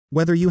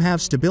Whether you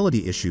have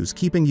stability issues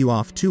keeping you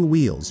off two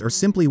wheels or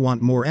simply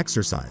want more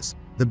exercise,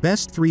 the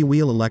best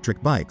three-wheel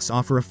electric bikes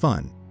offer a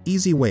fun,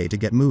 easy way to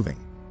get moving.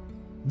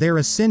 They're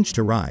a cinch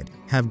to ride,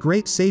 have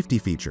great safety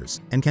features,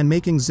 and can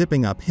making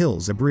zipping up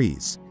hills a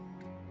breeze.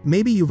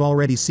 Maybe you've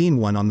already seen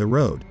one on the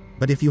road,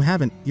 but if you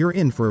haven't, you're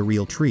in for a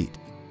real treat.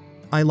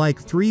 I like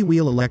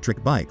three-wheel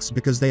electric bikes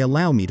because they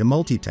allow me to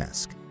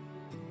multitask.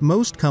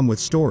 Most come with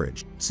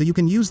storage, so you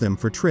can use them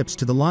for trips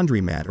to the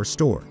laundromat or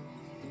store.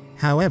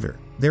 However,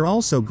 they're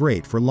also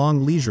great for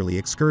long leisurely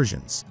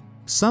excursions.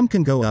 Some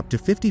can go up to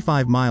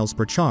 55 miles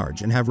per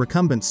charge and have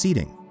recumbent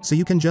seating, so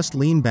you can just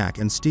lean back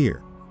and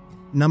steer.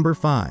 Number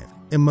 5.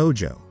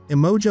 Emojo.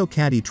 Emojo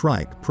Caddy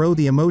Trike Pro.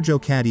 The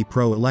Emojo Caddy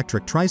Pro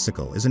electric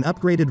tricycle is an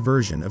upgraded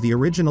version of the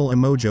original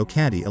Emojo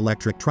Caddy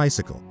electric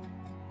tricycle.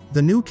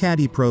 The new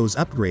Caddy Pro's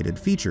upgraded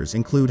features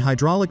include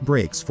hydraulic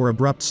brakes for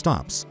abrupt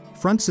stops,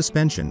 front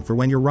suspension for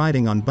when you're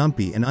riding on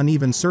bumpy and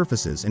uneven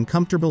surfaces, and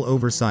comfortable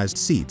oversized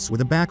seats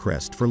with a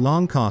backrest for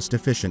long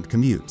cost-efficient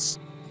commutes.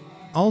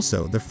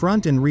 Also, the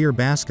front and rear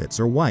baskets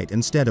are white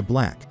instead of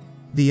black.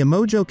 The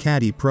Emojo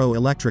Caddy Pro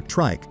electric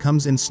trike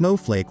comes in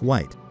snowflake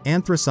white,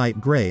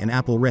 anthracite gray and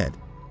apple red.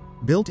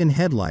 Built-in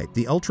headlight.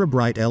 The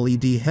ultra-bright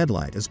LED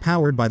headlight is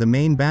powered by the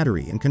main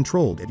battery and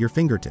controlled at your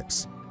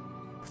fingertips.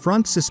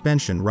 Front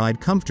suspension. Ride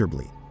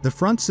comfortably. The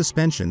front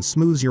suspension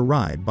smooths your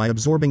ride by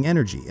absorbing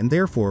energy and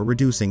therefore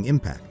reducing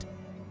impact.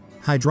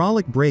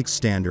 Hydraulic brakes.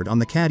 Standard on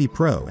the Caddy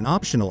Pro and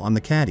optional on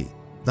the Caddy.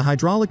 The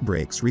hydraulic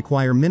brakes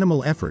require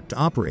minimal effort to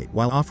operate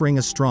while offering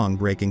a strong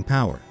braking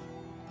power.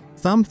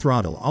 Thumb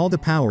throttle. All the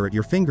power at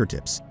your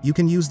fingertips. You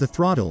can use the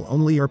throttle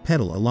only or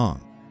pedal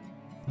along.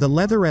 The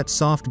leatherette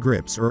soft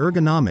grips are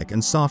ergonomic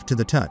and soft to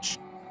the touch.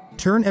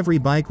 Turn every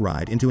bike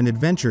ride into an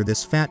adventure.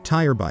 This fat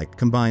tire bike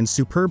combines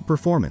superb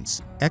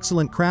performance,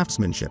 excellent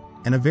craftsmanship,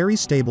 and a very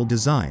stable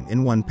design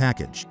in one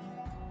package.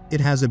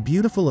 It has a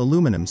beautiful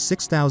aluminum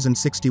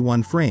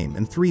 6061 frame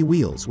and 3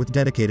 wheels with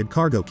dedicated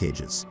cargo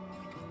cages.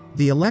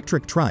 The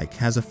electric trike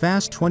has a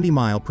fast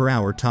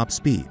 20-mile-per-hour top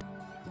speed.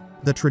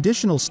 The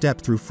traditional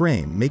step-through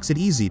frame makes it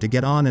easy to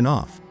get on and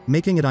off,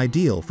 making it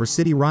ideal for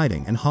city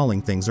riding and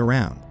hauling things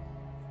around.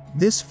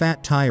 This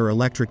fat tire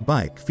electric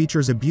bike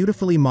features a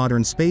beautifully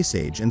modern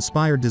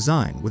space-age-inspired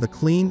design with a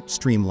clean,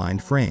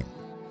 streamlined frame.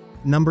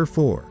 Number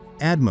 4.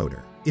 Add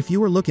motor. If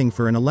you are looking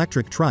for an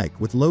electric trike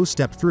with low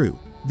step-through,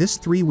 this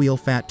 3-wheel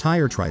fat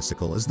tire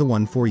tricycle is the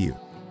one for you.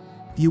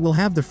 You will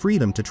have the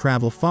freedom to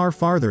travel far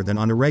farther than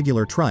on a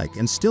regular trike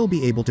and still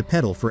be able to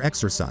pedal for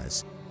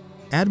exercise.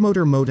 Add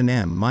motor mode. An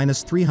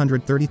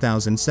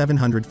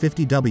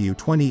M-330,750W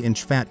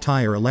 20-inch fat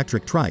tire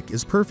electric trike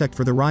is perfect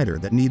for the rider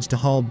that needs to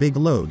haul big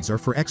loads or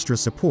for extra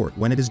support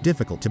when it is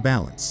difficult to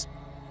balance.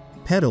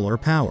 Pedal or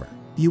power.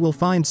 You will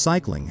find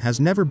cycling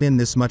has never been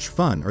this much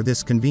fun or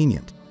this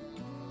convenient.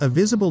 A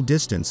visible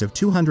distance of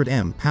 200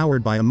 m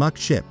powered by a muck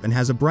chip and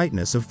has a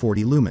brightness of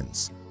 40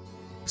 lumens.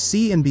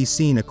 See and be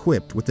seen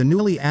equipped with the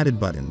newly added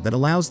button that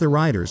allows the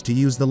riders to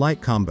use the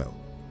light combo.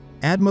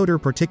 Add motor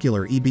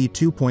particular EB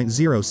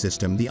 2.0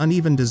 system. The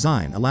uneven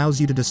design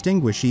allows you to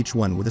distinguish each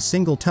one with a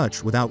single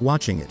touch without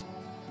watching it.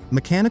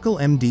 Mechanical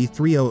MD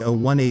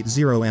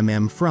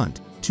 300180mm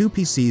front, 2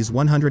 PCs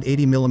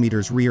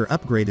 180mm rear.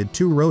 Upgraded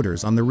 2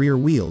 rotors on the rear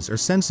wheels are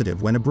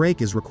sensitive when a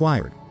brake is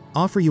required,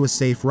 offer you a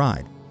safe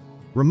ride.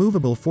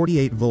 Removable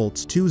 48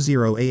 volts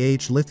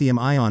 20Ah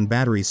lithium-ion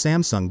battery.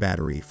 Samsung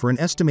battery for an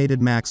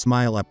estimated max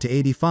mile up to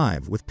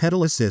 85 with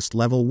pedal assist.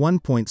 Level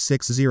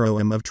 1.60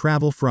 m of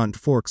travel. Front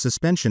fork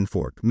suspension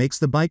fork makes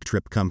the bike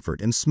trip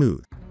comfort and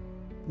smooth.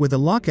 With a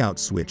lockout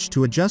switch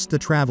to adjust the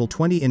travel.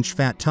 20-inch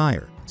fat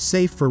tire,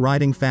 safe for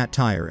riding. Fat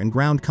tire and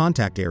ground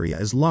contact area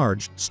is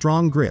large,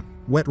 strong grip,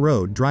 wet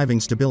road driving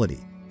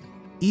stability.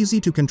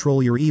 Easy to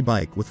control your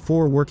e-bike with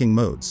 4 working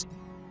modes.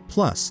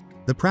 Plus,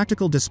 the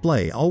practical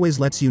display always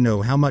lets you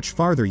know how much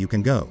farther you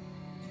can go.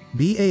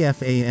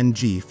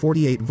 BAFANG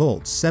 48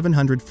 volts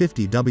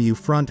 750W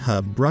front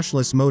hub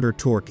brushless motor.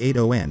 Torque 80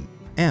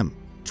 Nm,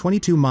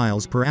 22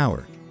 miles per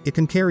hour. It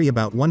can carry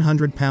about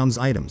 100 pounds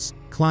items,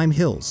 climb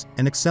hills,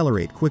 and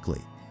accelerate quickly.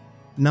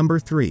 Number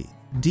 3.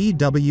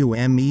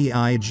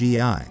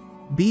 DWMEIGI.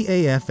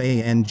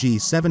 BAFANG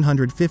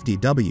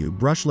 750W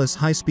brushless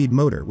high-speed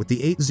motor with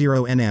the 80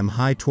 Nm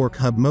high torque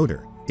hub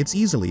motor. It's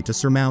easily to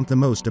surmount the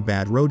most of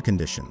bad road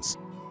conditions.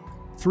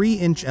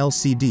 3-inch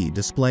LCD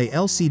display.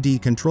 LCD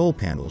control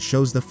panel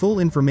shows the full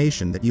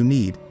information that you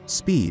need: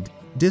 speed,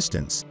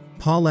 distance,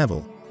 PA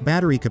level,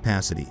 battery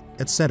capacity,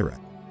 etc.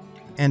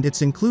 And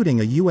it's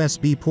including a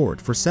USB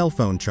port for cell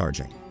phone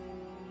charging.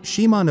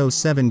 Shimano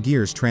 7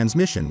 gears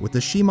transmission. With the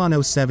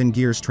Shimano 7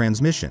 gears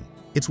transmission,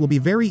 it will be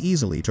very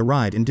easily to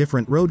ride in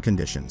different road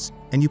conditions,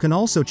 and you can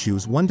also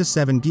choose 1 to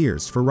 7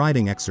 gears for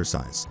riding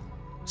exercise.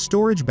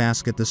 Storage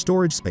basket. The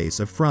storage space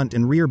of front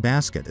and rear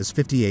basket is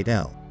 58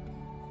 L.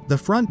 The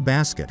front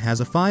basket has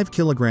a 5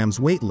 kg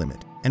weight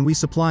limit, and we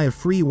supply a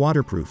free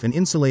waterproof and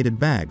insulated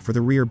bag for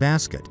the rear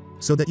basket,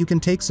 so that you can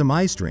take some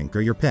ice drink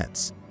or your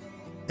pets.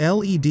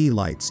 LED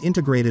lights.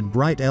 Integrated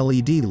bright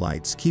LED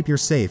lights keep you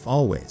safe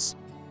always.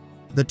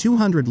 The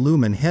 200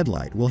 lumen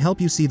headlight will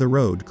help you see the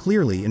road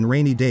clearly in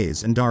rainy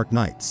days and dark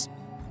nights.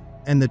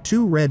 And the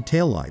 2 red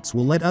taillights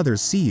will let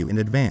others see you in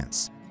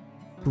advance.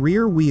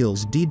 Rear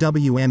wheels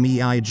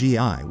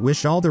DWMEIGI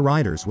wish all the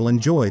riders will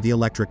enjoy the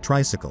electric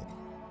tricycle.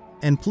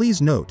 And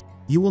please note,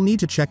 you will need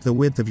to check the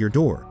width of your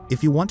door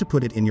if you want to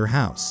put it in your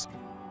house.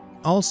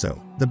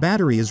 Also, the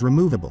battery is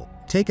removable,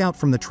 take out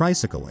from the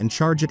tricycle and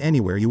charge it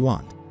anywhere you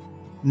want.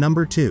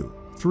 Number 2.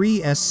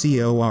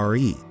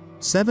 3SCORE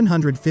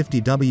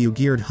 750W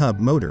geared hub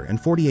motor and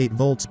 48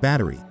 volts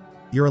battery.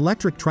 Your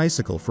electric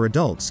tricycle for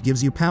adults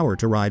gives you power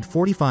to ride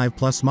 45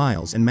 plus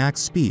miles and max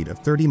speed of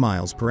 30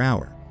 miles per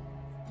hour.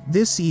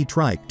 This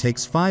e-trike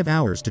takes 5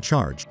 hours to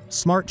charge,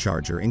 smart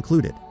charger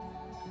included.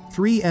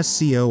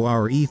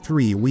 3SCORE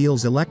 3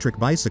 wheels electric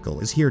bicycle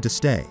is here to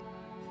stay.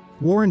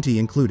 Warranty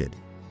included.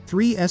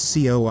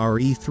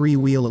 3SCORE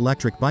 3-wheel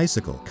electric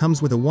bicycle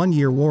comes with a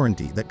 1-year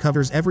warranty that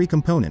covers every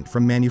component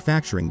from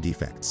manufacturing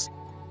defects.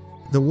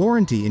 The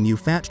warranty in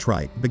Fat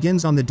Trike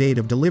begins on the date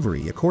of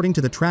delivery according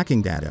to the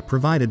tracking data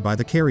provided by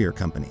the carrier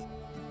company.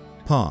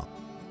 PAW.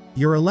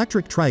 Your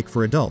electric trike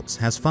for adults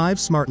has 5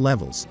 smart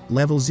levels.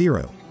 Level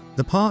 0.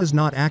 The paw is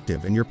not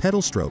active and your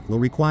pedal stroke will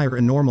require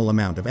a normal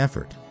amount of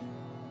effort.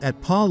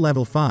 At paw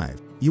level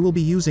 5, you will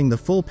be using the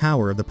full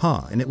power of the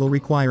paw and it will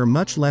require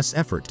much less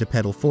effort to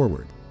pedal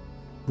forward.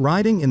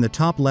 Riding in the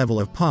top level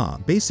of paw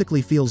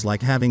basically feels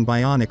like having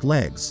bionic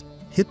legs.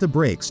 Hit the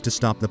brakes to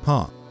stop the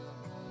paw.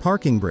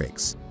 Parking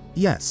brakes.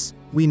 Yes,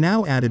 we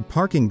now added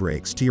parking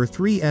brakes to your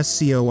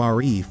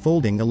 3SCORE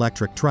folding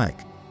electric trike.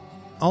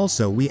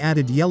 Also, we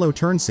added yellow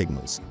turn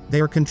signals. They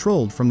are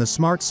controlled from the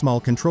Smart Small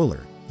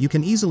controller. You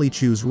can easily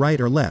choose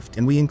right or left,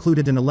 and we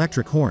included an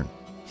electric horn.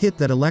 Hit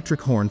that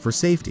electric horn for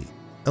safety.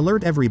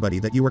 Alert everybody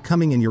that you are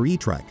coming in your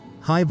e-trike.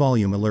 High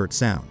volume alert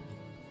sound.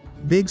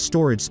 Big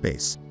storage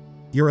space.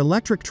 Your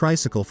electric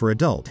tricycle for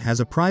adult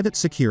has a private,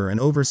 secure and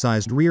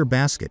oversized rear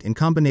basket in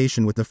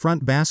combination with the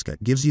front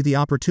basket gives you the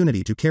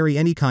opportunity to carry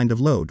any kind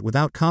of load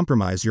without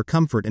compromise your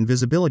comfort and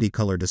visibility.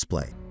 Color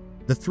display.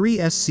 The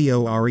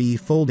 3SCORE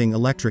folding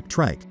electric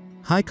trike,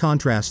 high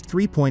contrast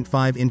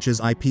 3.5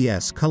 inches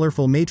IPS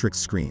colorful matrix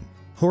screen,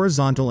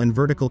 horizontal and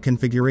vertical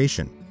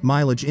configuration,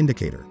 mileage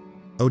indicator,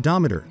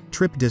 odometer,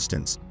 trip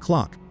distance,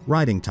 clock,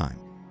 riding time.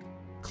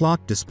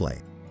 Clock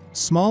display.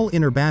 Small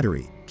inner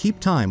battery, keep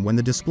time when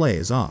the display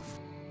is off.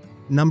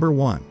 Number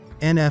 1.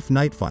 NF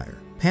Nightfire.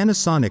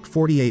 Panasonic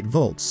 48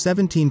 volts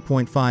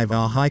 17.5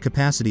 Ah high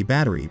capacity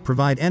battery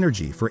provide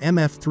energy for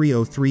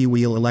MF303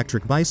 wheel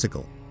electric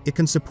bicycle. It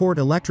can support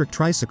electric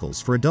tricycles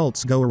for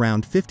adults go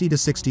around 50 to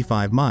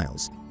 65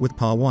 miles, with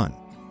PA 1.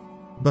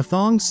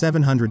 Bafang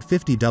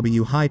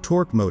 750W high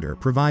torque motor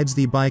provides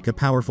the bike a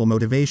powerful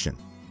motivation.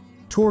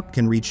 Torque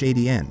can reach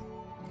 80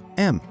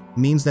 Nm,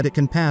 means that it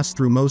can pass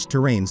through most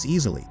terrains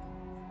easily.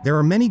 There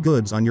are many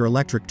goods on your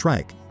electric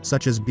trike,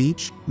 such as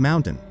beach,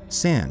 mountain,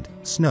 sand,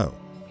 snow.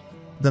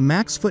 The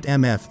MaxFoot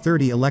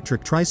MF30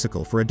 electric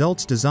tricycle for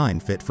adults design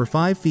fit for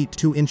 5 feet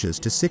 2 inches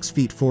to 6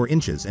 feet 4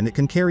 inches and it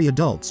can carry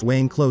adults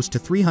weighing close to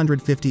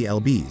 350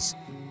 lbs.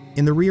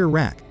 In the rear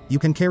rack, you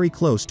can carry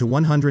close to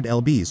 100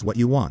 lbs what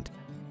you want,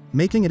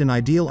 making it an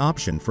ideal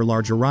option for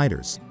larger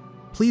riders.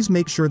 Please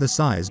make sure the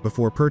size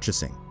before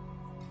purchasing.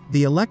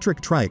 The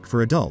electric trike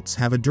for adults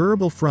have a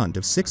durable front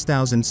of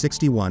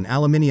 6061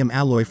 aluminium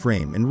alloy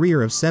frame and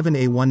rear of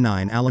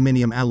 7A19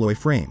 aluminium alloy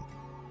frame.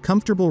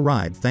 Comfortable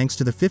ride thanks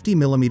to the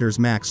 50mm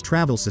max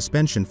travel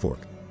suspension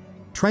fork.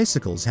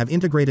 Tricycles have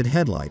integrated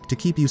headlight to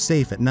keep you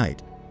safe at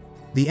night.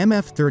 The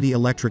MF30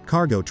 electric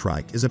cargo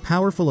trike is a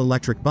powerful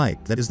electric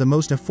bike that is the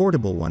most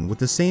affordable one with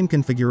the same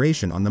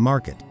configuration on the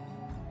market.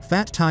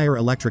 Fat Tire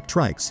electric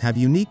trikes have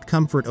unique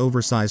comfort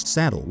oversized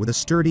saddle with a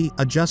sturdy,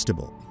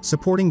 adjustable,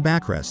 supporting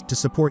backrest to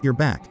support your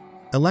back.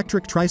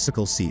 Electric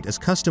tricycle seat is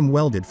custom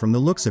welded from the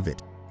looks of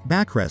it.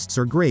 Backrests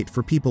are great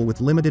for people with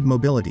limited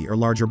mobility or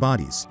larger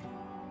bodies.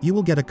 You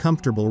will get a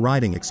comfortable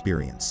riding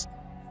experience.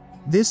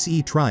 This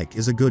e-trike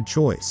is a good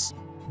choice,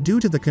 due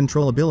to the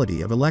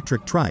controllability of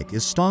electric trike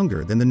is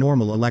stronger than the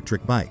normal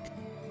electric bike.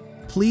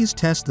 Please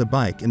test the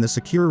bike in the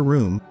secure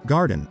room,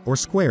 garden, or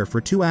square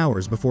for 2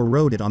 hours before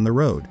rode it on the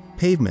road,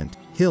 pavement,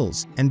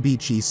 hills, and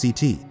beach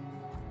etc.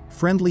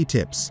 Friendly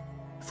tips.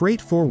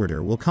 Freight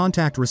forwarder will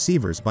contact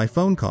receivers by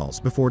phone calls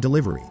before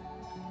delivery.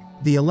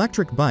 The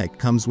electric bike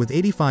comes with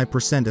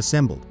 85%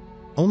 assembled.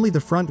 Only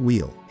the front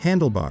wheel,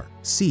 handlebar,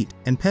 seat,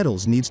 and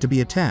pedals needs to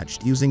be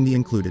attached using the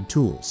included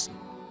tools.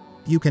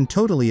 You can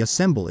totally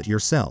assemble it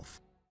yourself.